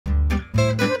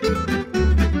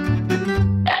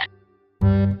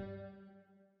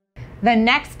The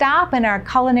next stop in our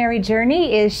culinary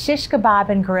journey is Shish Kabob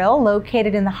and Grill,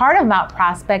 located in the heart of Mount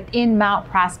Prospect in Mount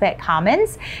Prospect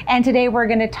Commons. And today we're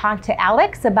going to talk to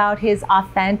Alex about his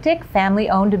authentic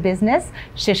family-owned business,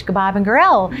 Shish Kabob and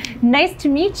Grill. Nice to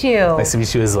meet you. Nice to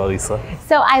meet you as well, Lisa.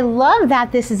 So I love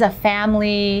that this is a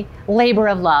family labor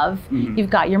of love.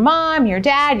 You've got your mom, your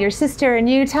dad, your sister, and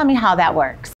you. Tell me how that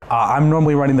works. I'm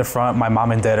normally running the front. My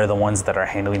mom and dad are the ones that are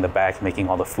handling the back, making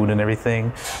all the food and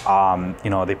everything. You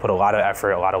know, they put a lot of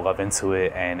effort, a lot of love into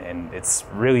it, and it's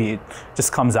really, it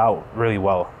just comes out really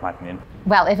well, in my opinion.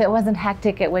 Well, if it wasn't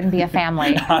hectic, it wouldn't be a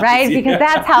family, right? Because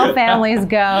that's how families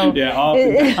go.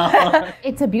 Yeah.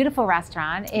 It's a beautiful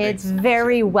restaurant. It's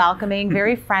very welcoming,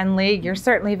 very friendly. You're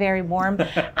certainly very warm.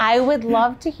 I would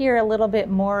love to hear a little bit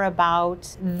more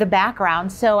about the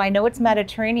background. So I know it's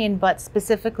Mediterranean, but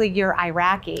specifically you're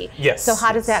Iraqi. Yes. So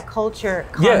how does that culture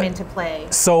come into play?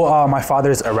 So my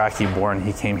father's Iraqi born.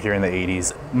 He came here in the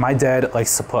 80s. My dad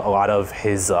likes to put a lot of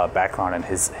his background and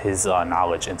his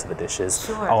knowledge into the dishes,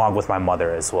 along with my mother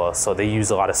as well. So they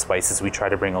use a lot of spices. We try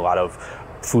to bring a lot of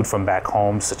food from back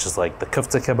home, such as like the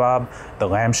kufta kebab, the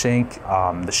lamb shank,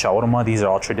 the shawarma. These are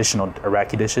all traditional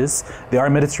Iraqi dishes. They are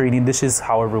Mediterranean dishes.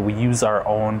 However, we use our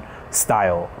own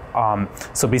style.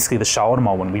 So basically the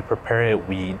shawarma, when we prepare it,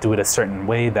 we do it a certain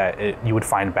way that you would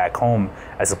find back home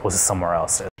as opposed to somewhere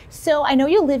else. So I know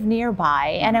you live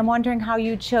nearby, and I'm wondering how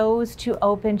you chose to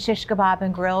open Shish Kabob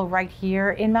and Grill right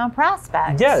here in Mount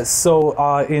Prospect. Yes, so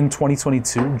in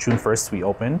 2022, June 1st, we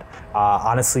opened.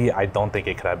 Honestly, I don't think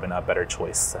it could have been a better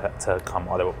choice to come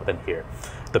other than here.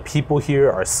 The people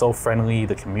here are so friendly.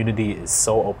 The community is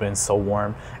so open, so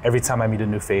warm. Every time I meet a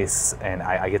new face and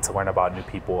I get to learn about new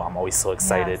people, I'm always so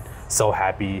excited, so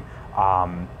happy.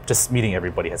 Just meeting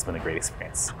everybody has been a great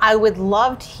experience. I would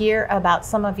love to hear about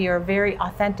some of your very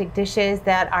authentic dishes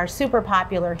that are super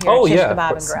popular here at Shish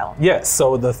Kabob and Grill. Yeah,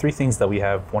 so the three things that we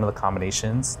have, one of the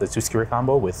combinations, the 2-skewer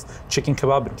combo with chicken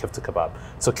kebab and kifta kebab.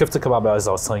 So kifta kebab, as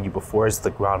I was telling you before, is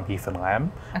the ground beef and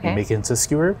lamb. We make it into a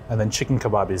skewer, and then chicken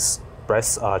kebab is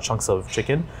breast chunks of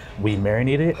chicken. We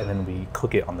marinate it and then we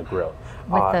cook it on the grill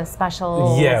with the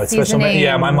special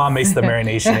seasoning. My mom makes the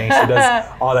marination. She does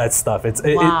all that stuff.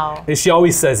 She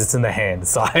always says it's in the hand,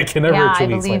 so I can never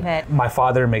truly explain it. My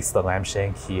father makes the lamb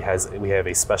shank. We have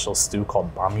a special stew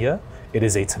called bamia. It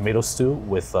is a tomato stew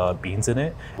with beans in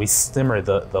it. We simmer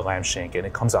the lamb shank and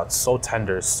it comes out so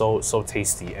tender, so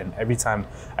tasty. And every time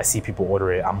I see people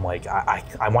order it, I'm like,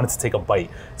 I wanted to take a bite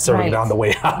serving it on the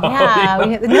way out.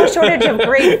 Yeah, no shortage of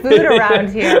great food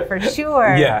around here for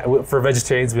sure. Yeah, for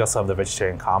vegetarians, we also have the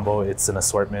vegetarian combo. It's an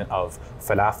assortment of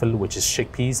falafel, which is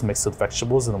chickpeas mixed with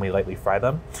vegetables, and then we lightly fry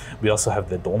them. We also have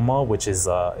the dolma, which is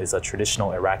a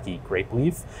traditional Iraqi grape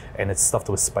leaf, and it's stuffed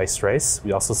with spiced rice.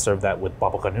 We also serve that with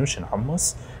baba ganoush and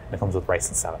hummus, and it comes with rice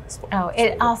and salad as well. Oh,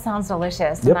 it all sounds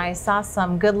delicious. And I saw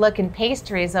some good-looking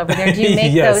pastries over there. Do you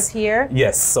make those here?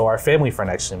 Yes, so our family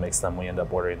friend actually makes them. We end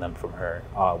up ordering them from her.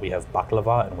 We have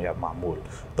baklava and we have ma'mul.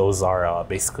 Those are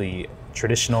basically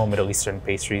traditional Middle Eastern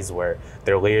pastries where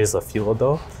they're layers of phyllo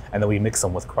dough, and then we mix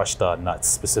them with crushed nuts,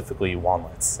 specifically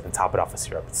walnuts, and top it off with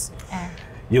syrups.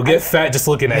 You'll get fat just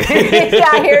looking at it. Yeah,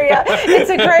 I hear you. It's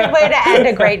a great way to end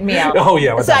a great meal. Oh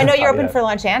yeah. So I know you're open for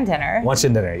lunch and dinner. Lunch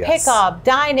and dinner, yes. Pick up,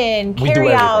 dine in,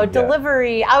 carry out,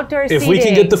 delivery, outdoor seating. If we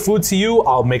can get the food to you,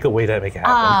 I'll make a way to make it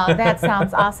happen. Oh, that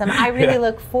sounds awesome. I really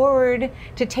look forward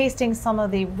to tasting some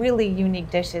of the really unique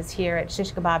dishes here at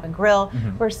Shish Kabob and Grill.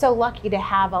 We're so lucky to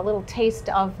have a little taste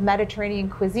of Mediterranean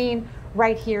cuisine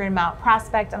right here in Mount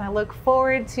Prospect, and I look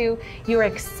forward to your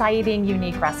exciting,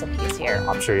 unique recipes here.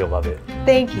 I'm sure you'll love it.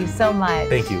 Thank you so much.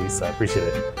 Thank you, Lisa. I appreciate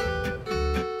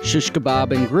it. Shish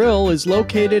Kabob and Grill is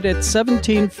located at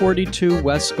 1742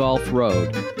 West Gulf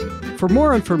Road. For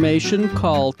more information,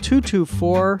 call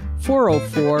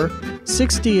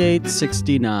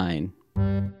 224-404-6869.